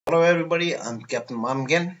Hello everybody, I'm Captain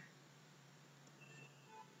MAMGAIN.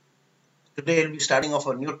 Today we'll be starting off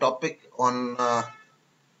a new topic on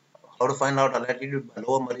how to find out a latitude by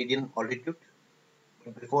lower meridian altitude.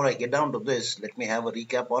 But before I get down to this, let me have a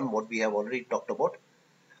recap on what we have already talked about.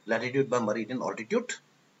 Latitude by meridian altitude.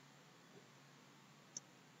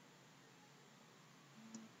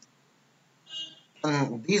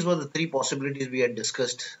 And these were the three possibilities we had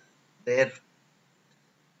discussed there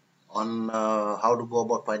on how to go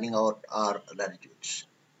about finding out our latitudes.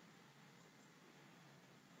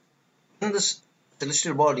 When this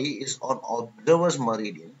celestial body is on observer's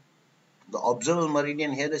meridian, the observer's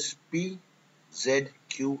meridian here is P, Z,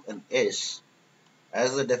 Q, and S.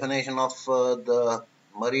 As the definition of the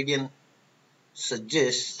meridian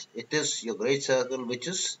suggests, it is your great circle, which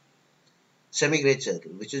is semi-great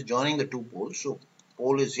circle, which is joining the two poles. So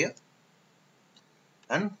pole is here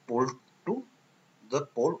and pole to the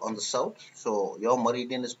pole on the south. So your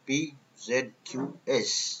meridian is P, Z, Q,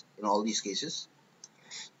 S in all these cases.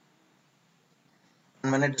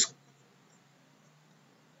 And when it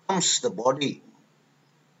comes the body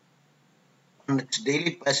on its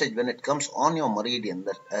daily passage, when it comes on your meridian,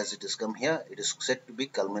 that as it is come here, it is said to be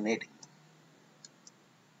culminating.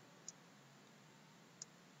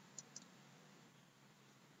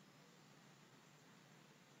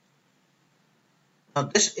 Now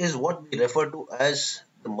this is what we refer to as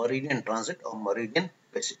the meridian transit or meridian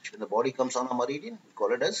passage. When the body comes on a meridian, we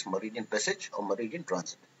call it as meridian passage or meridian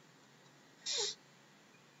transit.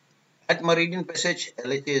 At meridian passage,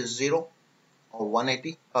 LHA is 0 or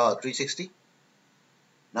 180, 360.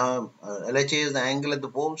 Now LHA is the angle at the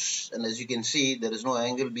poles, and as you can see, there is no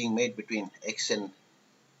angle being made between X and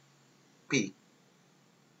P.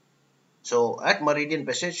 So at meridian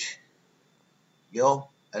passage, your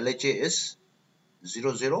LHA is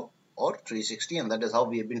 00 or 360, and that is how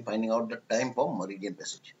we have been finding out the time for meridian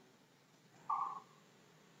passage.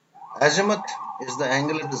 Azimuth is the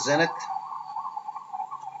angle at the zenith.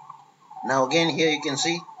 Now again here you can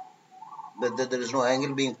see that there is no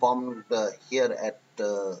angle being formed here at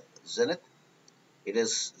zenith. It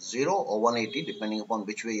is 0 or 180 depending upon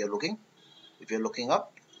which way you are looking. If you are looking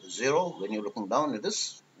up, 0. When you are looking down, it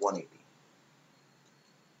is 180.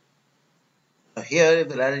 Now here if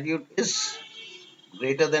the latitude is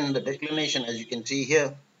greater than the declination, as you can see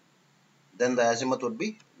here, then the azimuth would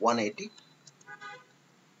be 180.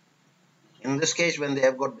 In this case, when they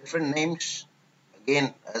have got different names,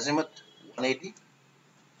 again azimuth 180,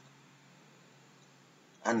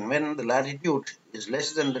 and when the latitude is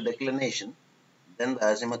less than the declination, then the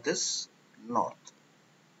azimuth is north.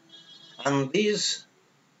 And these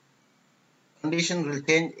conditions will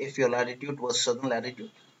change if your latitude was southern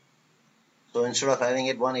latitude. So instead of having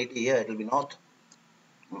it 180 here, it will be north.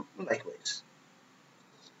 Likewise.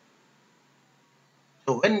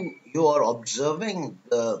 So when you are observing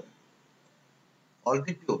the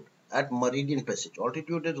altitude at meridian passage,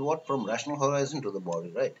 altitude is what? From rational horizon to the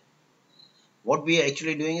body, right? What we are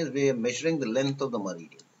actually doing is we are measuring the length of the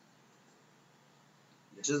meridian.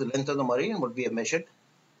 This is the length of the meridian, what we have measured.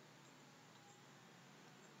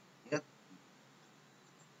 Yeah.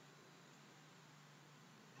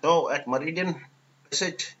 So at meridian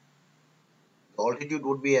passage, the altitude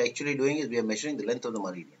what we are actually doing is we are measuring the length of the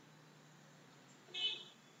meridian.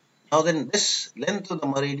 Now then this length of the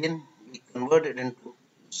meridian, we convert it into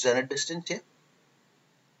zenith distance here.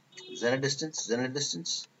 Zenith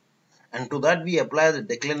distance. And to that we apply the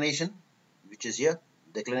declination, which is here,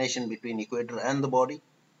 declination between equator and the body.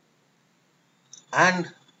 And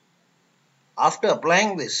after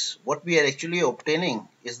applying this, what we are actually obtaining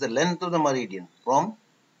is the length of the meridian from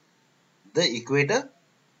the equator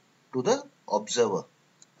to the observer,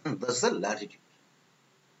 and thus the latitude.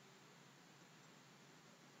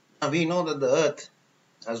 Now we know that the earth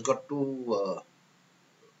has got two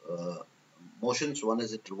motions. One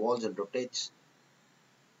is it revolves and rotates.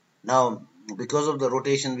 Now because of the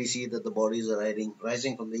rotation, we see that the bodies are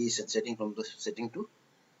rising from the east and setting to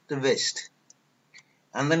the west.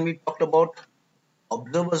 And then we talked about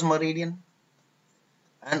observer's meridian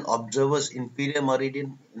and observer's inferior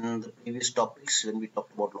meridian in the previous topics when we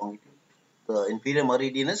talked about longitude. The inferior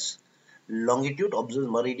meridian is longitude, observer's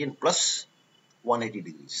meridian plus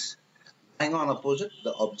 180 degrees. Lying on opposite,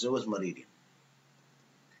 the observer's meridian.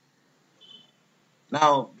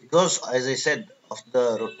 Now, because as I said, of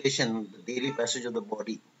the rotation, the daily passage of the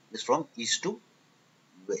body is from east to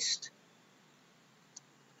west.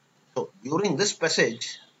 So during this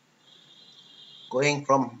passage, going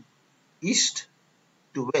from east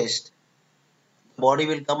to west, the body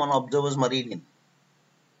will come on observer's meridian.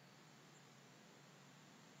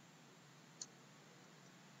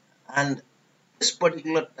 And this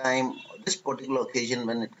particular time, this particular occasion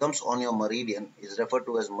when it comes on your meridian is referred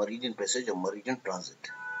to as meridian passage or meridian transit.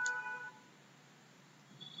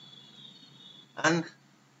 And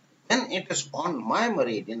when it is on my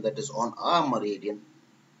meridian, that is on our meridian,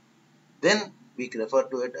 then we refer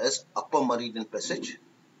to it as upper meridian passage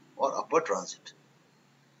or upper transit.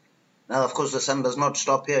 Now, of course, the sun does not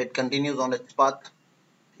stop here. It continues on its path,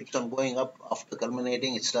 keeps on going up. After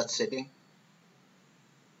culminating, it starts setting.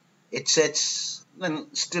 It sets, then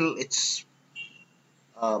still its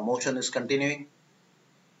motion is continuing.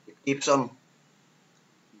 It keeps on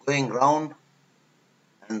going round,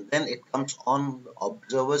 and then it comes on the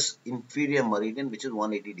observer's inferior meridian, which is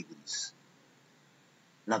 180 degrees.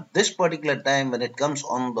 Now, this particular time when it comes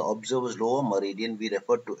on the observer's lower meridian, we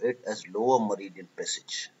refer to it as lower meridian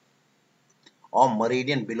passage or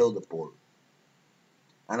meridian below the pole.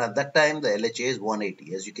 And at that time, the LHA is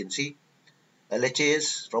 180. As you can see, LHA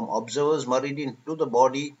is from observer's meridian to the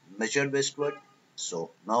body measured westward.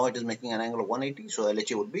 So now it is making an angle of 180. So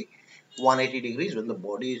LHA would be 180 degrees when the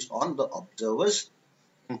body is on the observer's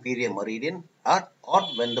inferior meridian or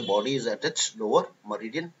when the body is at its lower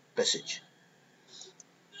meridian passage.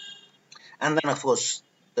 And then, of course,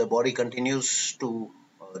 the body continues to,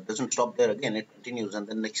 doesn't stop there again, it continues, and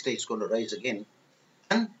then next day it's going to rise again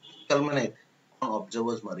and culminate on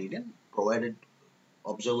observer's meridian, provided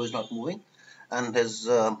observer is not moving and his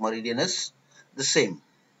meridian is the same.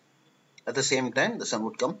 At the same time, the sun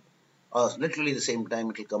would come, literally the same time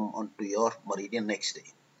it will come onto your meridian next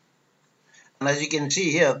day. And as you can see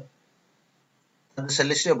here, the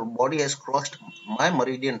celestial body has crossed my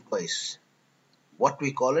meridian twice. What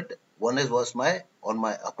we call it, one was on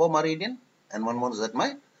my upper meridian and one was at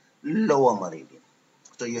my lower meridian.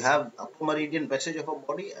 So you have upper meridian passage of a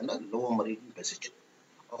body and a lower meridian passage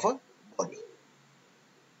of a body.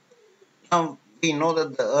 Now we know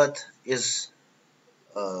that the earth is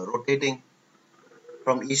rotating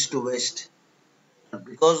from east to west, and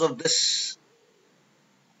because of this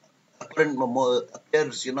apparent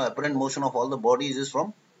motion of all the bodies is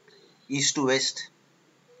from east to west.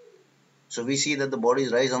 So we see that the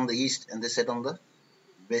bodies rise on the east and they set on the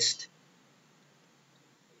west.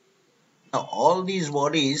 Now all these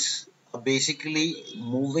bodies are basically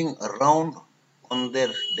moving around on their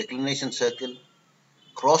declination circle,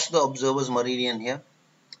 cross the observer's meridian here,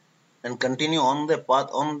 and continue on their path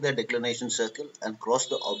on their declination circle and cross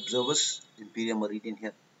the observer's inferior meridian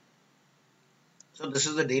here. So this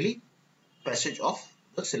is the daily passage of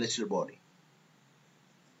the celestial body.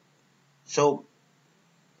 So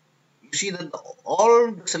you see that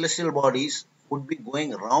all the celestial bodies would be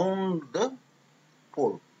going around the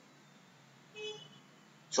pole.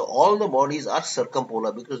 So all the bodies are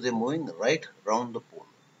circumpolar because they're moving right round the pole.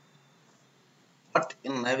 But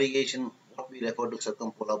in navigation, what we refer to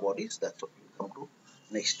circumpolar bodies, that's what we'll come to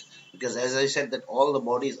next. Because as I said, that all the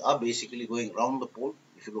bodies are basically going round the pole,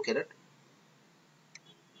 if you look at it.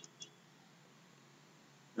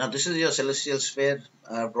 Now this is your celestial sphere.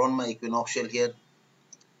 I have drawn my equinoctial here.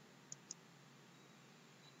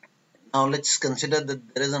 Now let's consider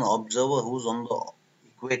that there is an observer who's on the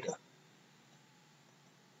equator.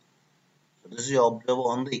 So this is your observer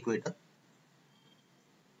on the equator.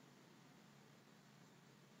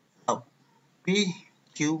 Now P,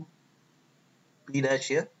 Q, P dash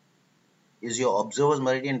here is your observer's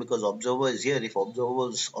meridian because observer is here. If observer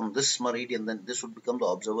is on this meridian, then this would become the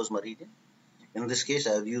observer's meridian. In this case,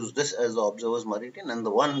 I have used this as the observer's meridian, and the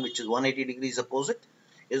one which is 180 degrees opposite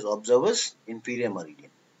is observer's inferior meridian.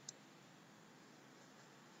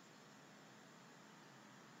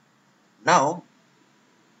 Now,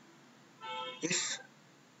 if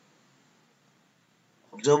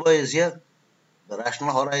observer is here, the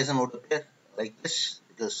rational horizon would appear like this,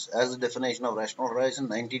 because as the definition of rational horizon,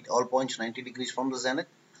 all points 90 degrees from the zenith,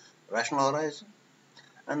 rational horizon,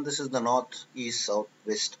 and this is the north, east, south,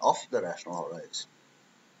 west of the rational horizon.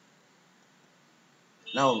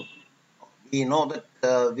 Now, we know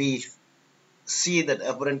that we see that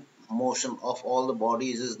apparent motion of all the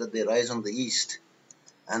bodies is that they rise on the east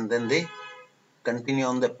and then they continue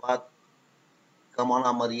on their path, come on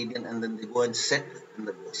our meridian, and then they go and set in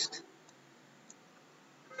the west.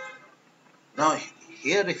 Now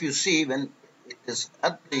here if you see, when it is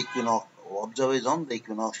at the equinox, observer is on the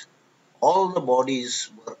equinox, all the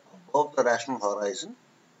bodies were above the rational horizon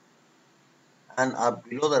and are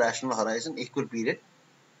below the rational horizon equal period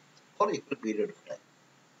for equal period of time.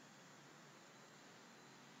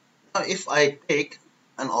 Now if I take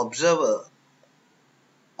an observer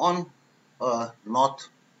on north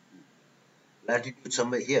latitude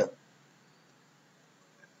somewhere here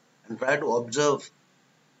and try to observe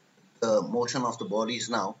the motion of the bodies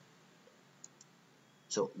now,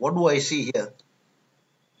 So what do I see here?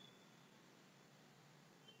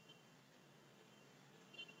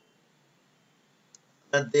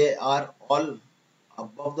 That they are all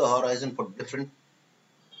above the horizon for different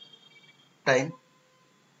time,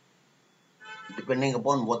 depending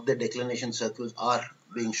upon what the declination circles are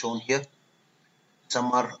being shown here.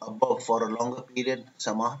 Some are above for a longer period,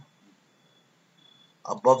 some are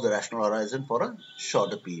above the rational horizon for a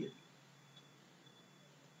shorter period.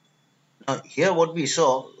 Now here what we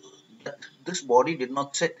saw, that this body did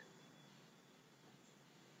not set,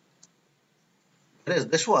 whereas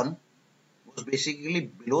this one was basically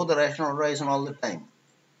below the rational horizon all the time.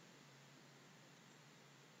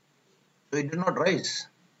 So it did not rise.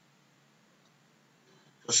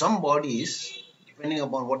 So some bodies, depending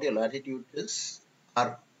upon what your latitude is,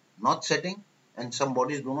 are not setting, and some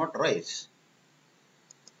bodies do not rise.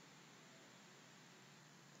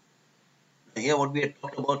 Here what we had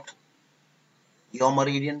talked about, your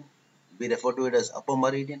meridian, we refer to it as upper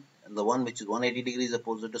meridian, and the one which is 180 degrees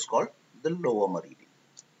opposite is called the lower meridian.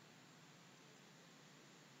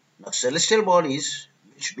 Now celestial bodies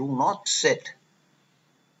which do not set,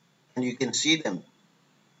 and you can see them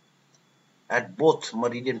at both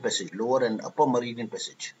meridian passage, lower and upper meridian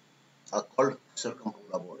passage, are called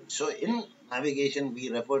circumpolar bodies. So in navigation we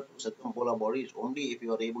refer to circumpolar bodies only if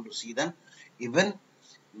you are able to see them even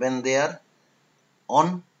when they are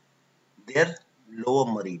on their lower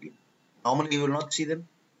meridian. Normally you will not see them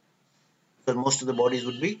because most of the bodies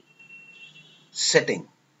would be setting.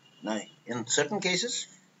 Now in certain cases,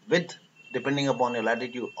 with depending upon your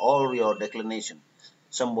latitude or your declination,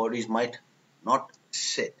 some bodies might not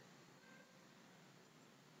set.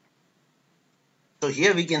 So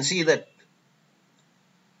here we can see that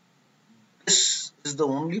this is the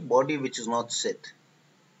only body which is not set,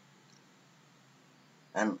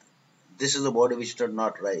 and this is the body which did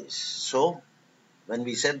not rise. So when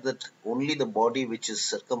we said that only the body which is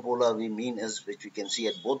circumpolar, we mean is which we can see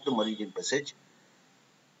at both the meridian passage,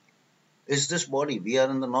 is this body. We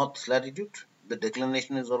are in the north latitude, the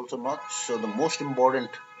declination is also north, so the most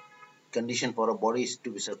important condition for a body is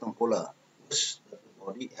to be circumpolar is that the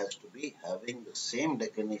body has to be having the same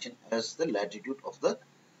declination as the latitude of the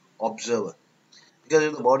observer. Because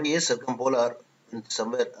if the body is circumpolar in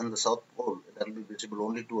somewhere in the south pole, that will be visible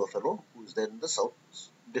only to a fellow who is there in the south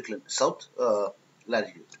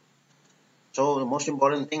latitude. So the most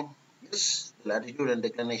important thing is latitude and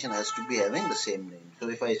declination has to be having the same name. So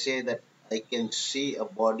if I say that I can see a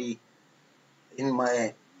body in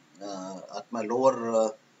my at my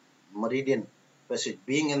lower meridian passage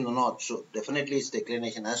being in the north, so definitely its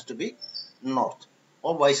declination has to be north,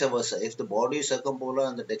 or vice versa. If the body is circumpolar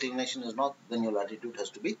and the declination is north, then your latitude has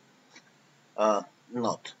to be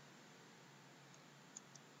north.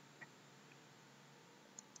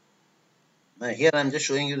 Now here I'm just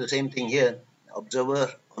showing you the same thing here.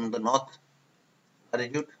 Observer on the north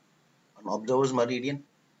latitude, on observer's meridian.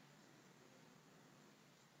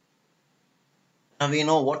 Now we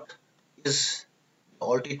know what is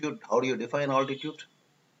altitude. How do you define altitude?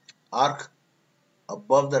 Arc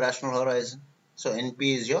above the rational horizon. So NP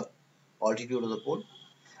is your altitude of the pole,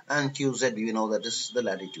 and QZ we know that is the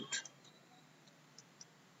latitude.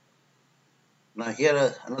 Now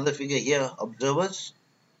here another figure here, observers,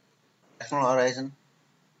 rational horizon,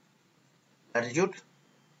 latitude,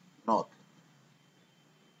 north.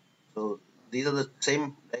 So these are the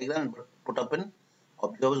same diagram but put up in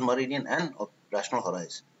observer's meridian and rational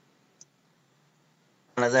horizon.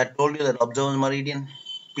 And as I told you that observer's meridian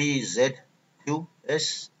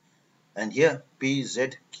PZQS, and here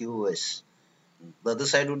PZQS. The other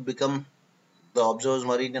side would become the observer's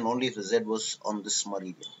meridian only if the Z was on this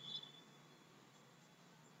meridian.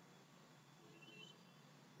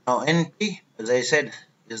 Now NP, as I said,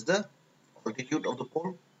 is the altitude of the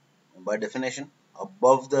pole, by definition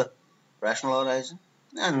above the rational horizon,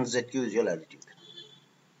 and ZQ is your latitude.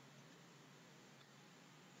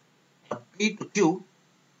 Now P to Q,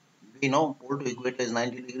 we know pole to equator is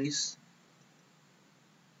 90 degrees.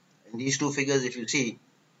 In these two figures, if you see,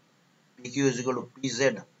 PQ is equal to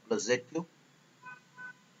PZ plus ZQ,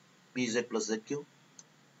 PZ plus ZQ.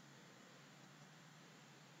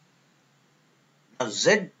 Now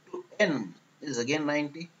Z to N is again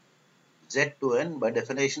 90. Z to N, by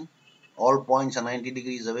definition, all points are 90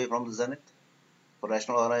 degrees away from the zenith for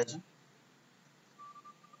rational horizon.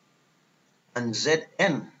 And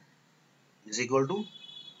Zn is equal to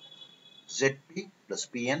Zp plus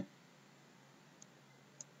Pn.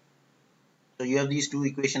 So you have these two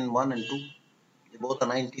equations 1 and 2. They both are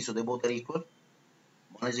 90, so they both are equal.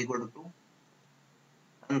 1 is equal to 2.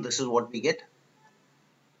 And this is what we get.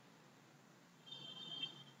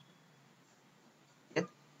 Okay.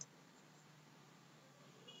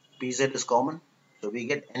 PZ is common. So we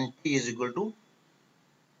get NP is equal to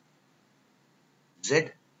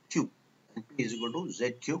ZQ. NP is equal to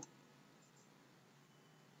ZQ,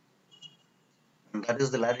 and that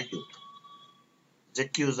is the latitude.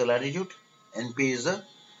 ZQ is the latitude, NP is the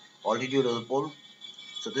altitude of the pole.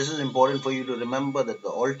 So this is important for you to remember that the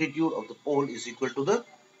altitude of the pole is equal to the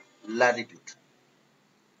latitude.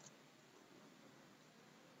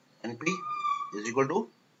 NP is equal to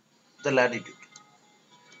the latitude.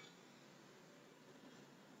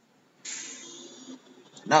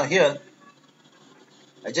 Now here,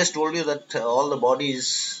 I just told you that all the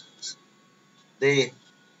bodies, they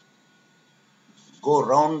go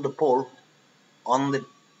round the pole on the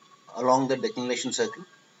along the declination circle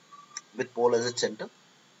with pole as its center.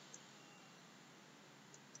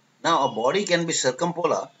 Now a body can be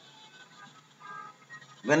circumpolar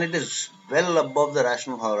when it is well above the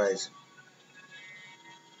rational horizon.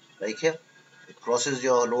 Like here, it crosses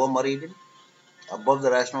your lower meridian, above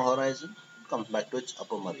the rational horizon, comes back to its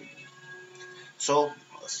upper meridian. So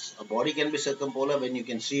a body can be circumpolar when you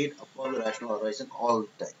can see it above the rational horizon all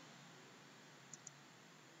the time.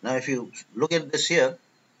 Now if you look at this here,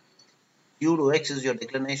 Q to X is your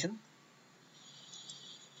declination.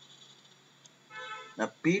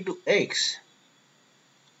 Now P to X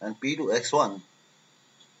and P to X1,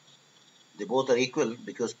 they both are equal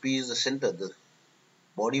because P is the center. The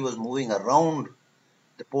body was moving around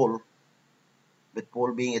the pole with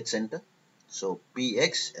pole being its center. So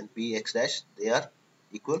Px and Px dash, they are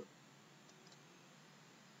equal.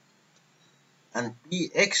 And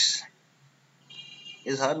Px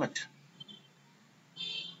is how much?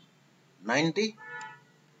 90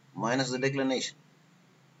 minus the declination.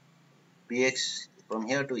 Px from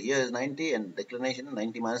here to here is 90 and declination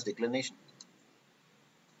 90 minus declination.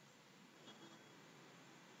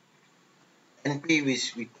 Np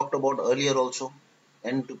which we talked about earlier also.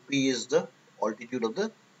 N to P is the altitude of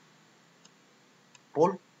the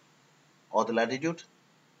pole or the latitude.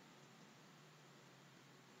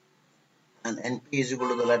 And Np is equal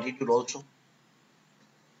to the latitude also.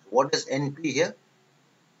 What is Np here?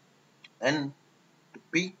 N to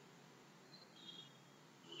P,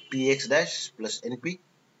 Px dash plus Np,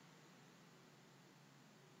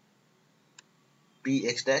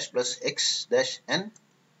 Px dash plus X dash N.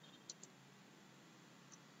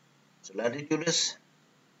 So latitude is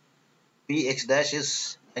Px dash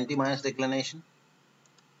is 90 minus declination.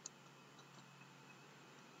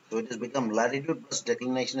 So it has become latitude plus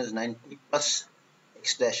declination is 90 plus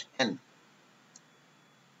X dash N.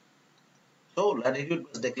 So latitude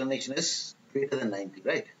plus declination is greater than 90,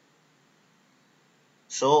 right?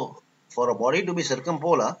 So for a body to be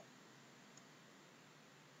circumpolar,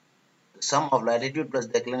 the sum of latitude plus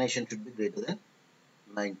declination should be greater than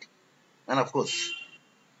 90. And of course,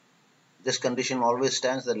 this condition always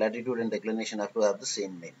stands that latitude and declination have to have the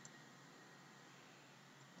same name.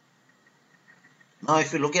 Now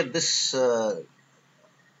if you look at this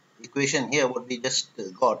equation here, what we just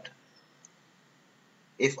got,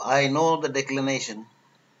 if I know the declination,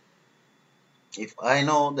 if I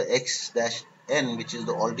know the X dash N, which is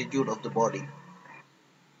the altitude of the body,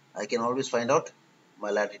 I can always find out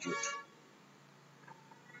my latitude.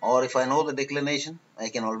 Or if I know the declination, I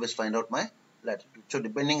can always find out my latitude. So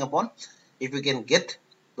depending upon if you can get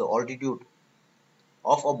the altitude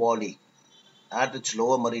of a body at its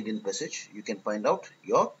lower meridian passage, you can find out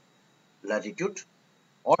your latitude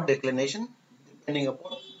or declination depending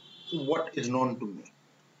upon what is known to me.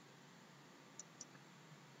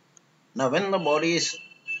 Now when the body is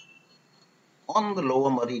on the lower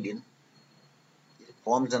meridian, it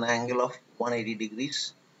forms an angle of 180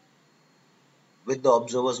 degrees with the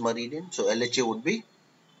observer's meridian. So LHA would be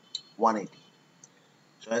 180.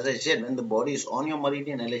 So as I said, when the body is on your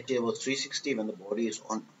meridian, LHA was 360. When the body is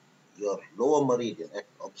on your lower meridian, at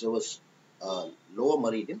observer's lower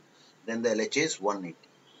meridian, then the LHA is 180.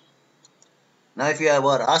 Now if you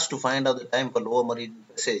were asked to find out the time for lower meridian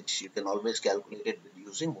passage, you can always calculate it with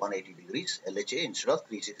using 180 degrees LHA instead of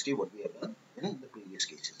 360, what we have done in the previous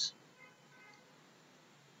cases.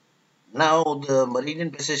 Now the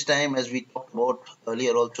meridian passage time, as we talked about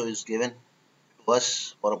earlier, also is given to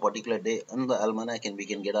us for a particular day in the almanac, and we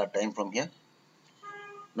can get our time from here.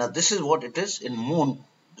 Now this is what it is in moon.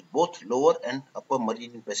 Both lower and upper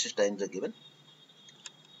meridian passage times are given.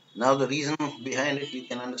 Now the reason behind it, you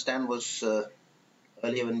can understand, was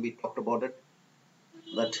earlier when we talked about it,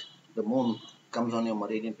 that the moon comes on your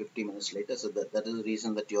meridian 50 minutes later. So that is the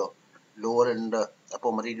reason that your lower and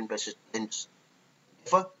upper meridian passage times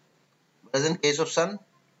differ. Whereas in case of sun,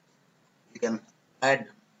 you can add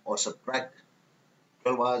or subtract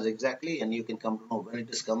 12 hours exactly, and you can come to know when it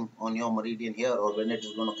is come on your meridian here or when it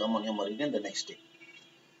is going to come on your meridian the next day.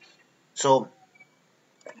 So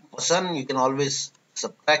for sun, you can always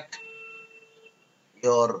subtract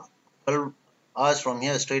your 12 hours from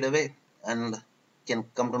here straight away and can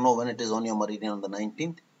come to know when it is on your meridian on the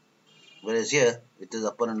 19th. Whereas here, it is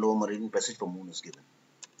upper and lower meridian passage for moon is given.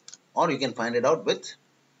 Or you can find it out with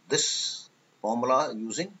this formula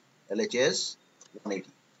using LHS 180.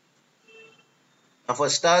 Now for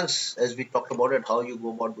stars, as we talked about it, how you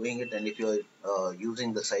go about doing it, and if you are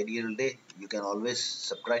using the sidereal day, you can always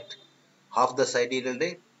subtract half the sidereal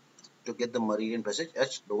day to get the meridian passage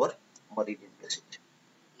as lower meridian passage.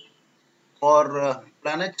 For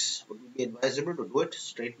planets, would it be advisable to do it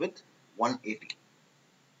straight with 180.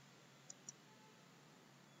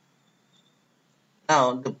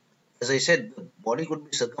 Now, as I said, the body could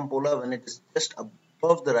be circumpolar when it is just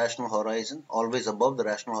above the rational horizon, always above the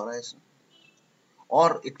rational horizon.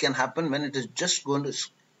 Or it can happen when it is just going to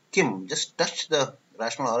skim, just touch the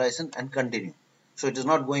rational horizon and continue. So it is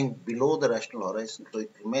not going below the rational horizon, so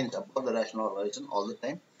it remains above the rational horizon all the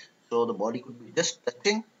time. So the body could be just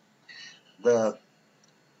touching the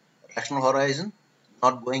rational horizon,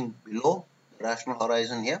 not going below the rational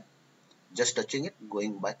horizon here, just touching it,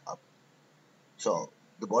 going back up. So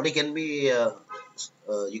the body can be,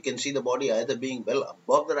 you can see the body either being well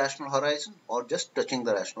above the rational horizon or just touching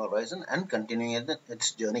the rational horizon and continuing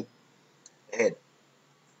its journey ahead.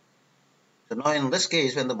 So now in this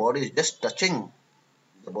case, when the body is just touching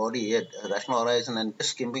the body at rational horizon and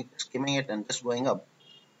just skimming it and just going up.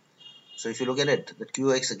 So if you look at it, the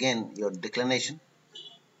QX again, your declination,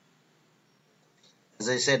 as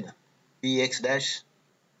I said, PX dash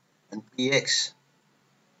and PX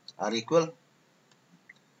are equal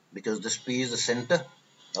because this P is the center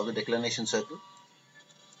of the declination circle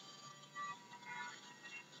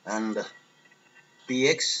and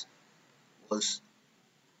PX was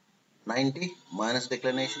 90 minus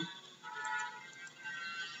declination.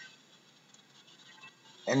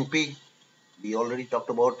 NP we already talked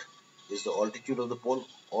about is the altitude of the pole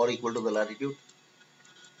or equal to the latitude.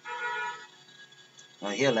 Now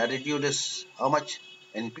here latitude is how much?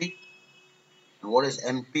 NP. And what is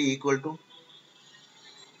MP equal to?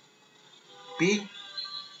 P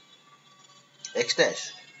X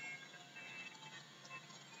dash.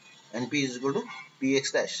 NP is equal to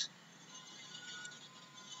PX dash.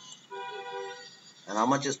 And how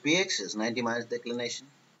much is PX? Is 90 minus declination.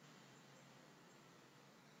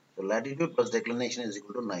 So latitude plus declination is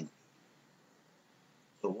equal to 90.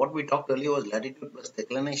 So what we talked earlier was latitude plus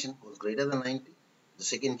declination was greater than 90. The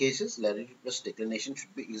second case is latitude plus declination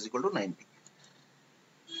should be is equal to 90.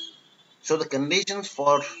 So the conditions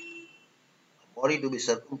for a body to be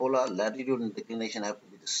circumpolar, latitude and declination have to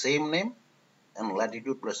be the same name, and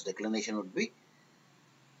latitude plus declination would be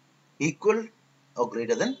equal or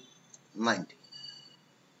greater than 90.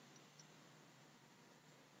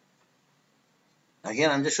 Now here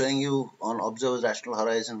I'm just showing you on observer's rational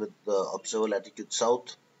horizon with the observer latitude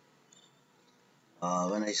south.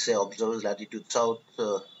 When I say observer's latitude south,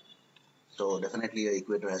 so definitely your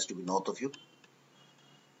equator has to be north of you.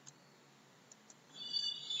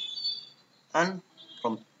 And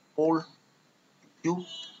from pole Q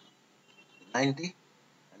 90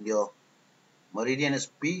 and your meridian is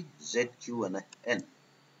P, Z, Q and N.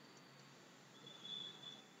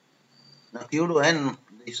 Now Q to N,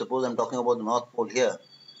 if suppose I'm talking about the north pole here,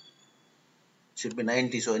 it should be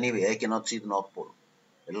 90. So anyway, I cannot see the north pole.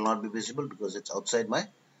 It will not be visible because it's outside my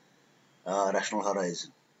rational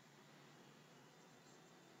horizon.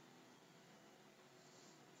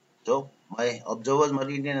 So my observer's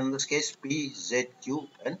meridian in this case P, Z, Q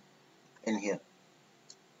and N here.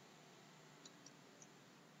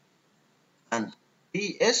 And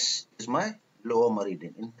PS is my lower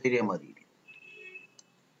meridian, inferior meridian.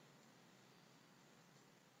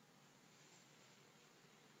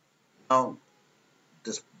 Now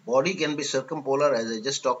this body can be circumpolar as I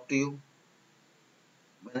just talked to you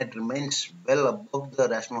when it remains well above the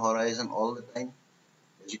rational horizon all the time.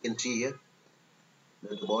 As you can see here,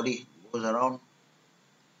 that the body goes around,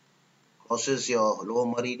 crosses your lower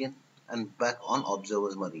meridian and back on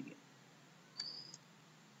observer's meridian.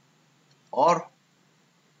 Or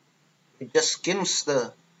it just skims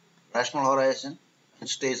the rational horizon and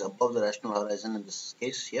stays above the rational horizon in this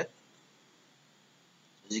case here.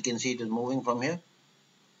 As you can see, it is moving from here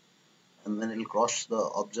and then it will cross the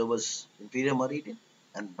observer's inferior meridian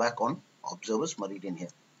and back on observer's meridian here.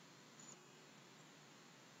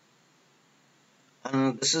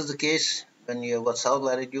 And this is the case when you have got south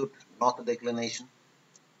latitude, north declination,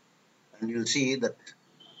 and you'll see that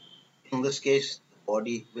in this case the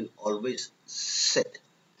body will always set.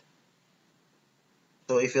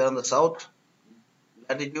 So if you are on the south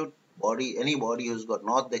latitude, any body who's got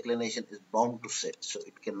north declination is bound to set. So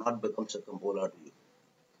it cannot become circumpolar to you.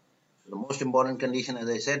 So the most important condition, as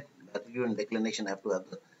I said, latitude and declination have to have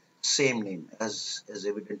the same name, as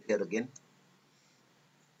evident here again.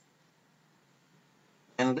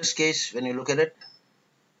 In this case, when you look at it,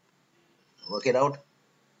 work it out,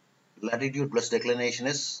 latitude plus declination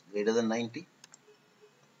is greater than 90.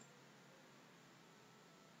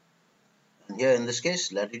 And here in this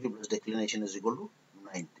case, latitude plus declination is equal to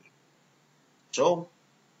 90. So,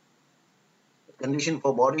 the condition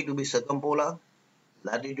for body to be circumpolar,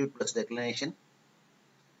 latitude plus declination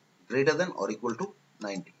greater than or equal to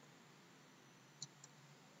 90.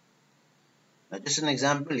 Now, just an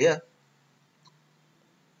example here.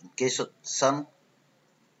 In case of sun,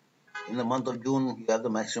 in the month of June, you have the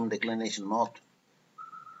maximum declination north.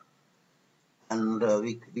 And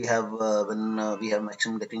we have when we have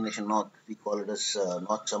maximum declination north, we call it as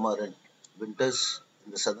north summer and winters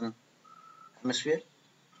in the southern hemisphere.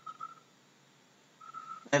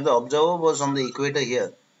 If the observer was on the equator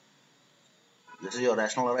here, this is your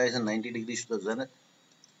rational horizon, 90 degrees to the zenith,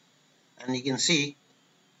 and you can see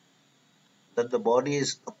that the body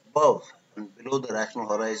is above and below the rational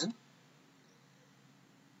horizon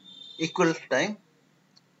equal time.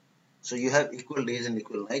 So you have equal days and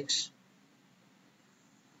equal nights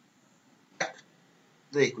at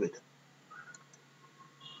the equator.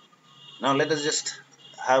 Now let us just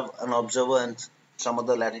have an observer and some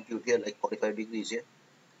other latitude here, like 45 degrees here.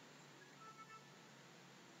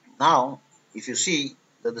 Now, if you see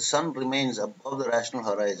that the sun remains above the rational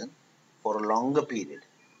horizon for a longer period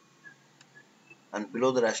and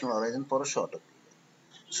below the rational horizon for a shorter period.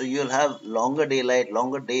 So you'll have longer daylight,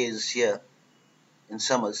 longer days here in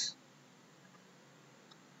summers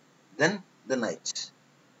than the nights.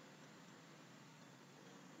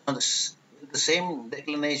 Now with the same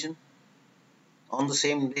declination on the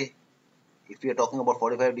same day, if we are talking about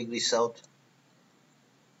 45 degrees south,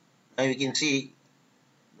 now you can see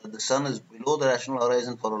that the sun is below the rational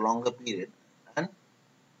horizon for a longer period and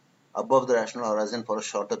above the rational horizon for a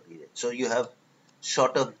shorter period. So you have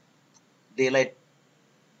shorter daylight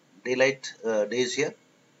days here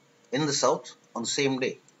in the south on the same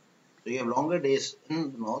day. So you have longer days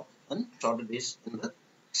in the north and shorter days in the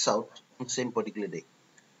south on the same particular day.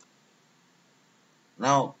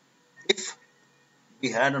 Now, if we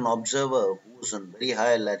had an observer who was on very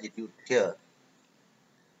high latitude here,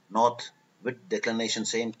 north with declination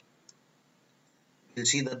same, you'll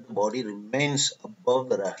see that the body remains above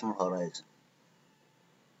the rational horizon.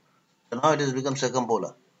 So now it has become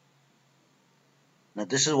circumpolar. Now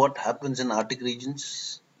this is what happens in Arctic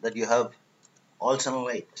regions, that you have all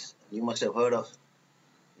sunlight. You must have heard of,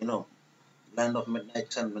 land of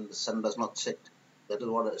midnight sun, when the sun does not set. That is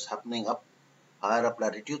what is happening higher up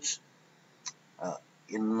latitudes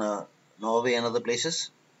in Norway and other places.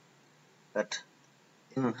 That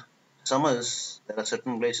in summers there are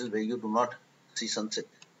certain places where you do not see sunset.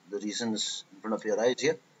 The reason is in front of your eyes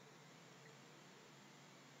here.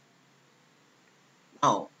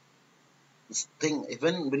 Now, this thing,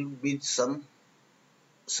 when will be sun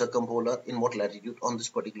circumpolar in what latitude on this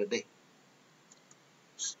particular day?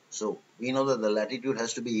 So we know that the latitude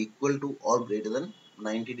has to be equal to or greater than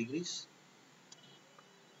 90 degrees.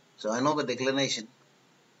 So I know the declination,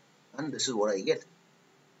 and this is what I get.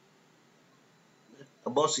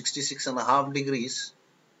 Above 66.5 degrees,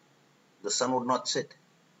 the sun would not set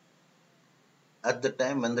at the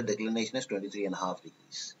time when the declination is 23.5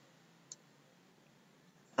 degrees.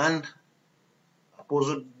 And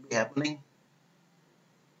opposite would be happening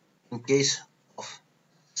in case of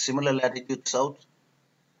similar latitude south.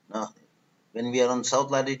 Now, when we are on south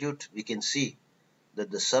latitude, we can see that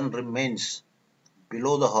the sun remains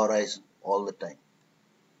below the horizon all the time.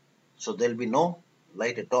 So there will be no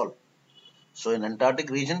light at all. So in Antarctic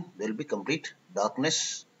region, there will be complete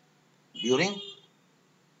darkness during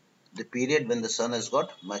the period when the sun has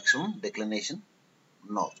got maximum declination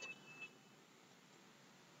north.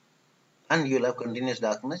 And you will have continuous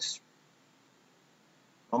darkness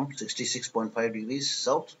from 66.5 degrees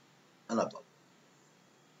south and above.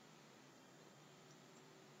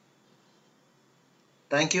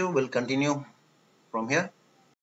 Thank you. We'll continue from here.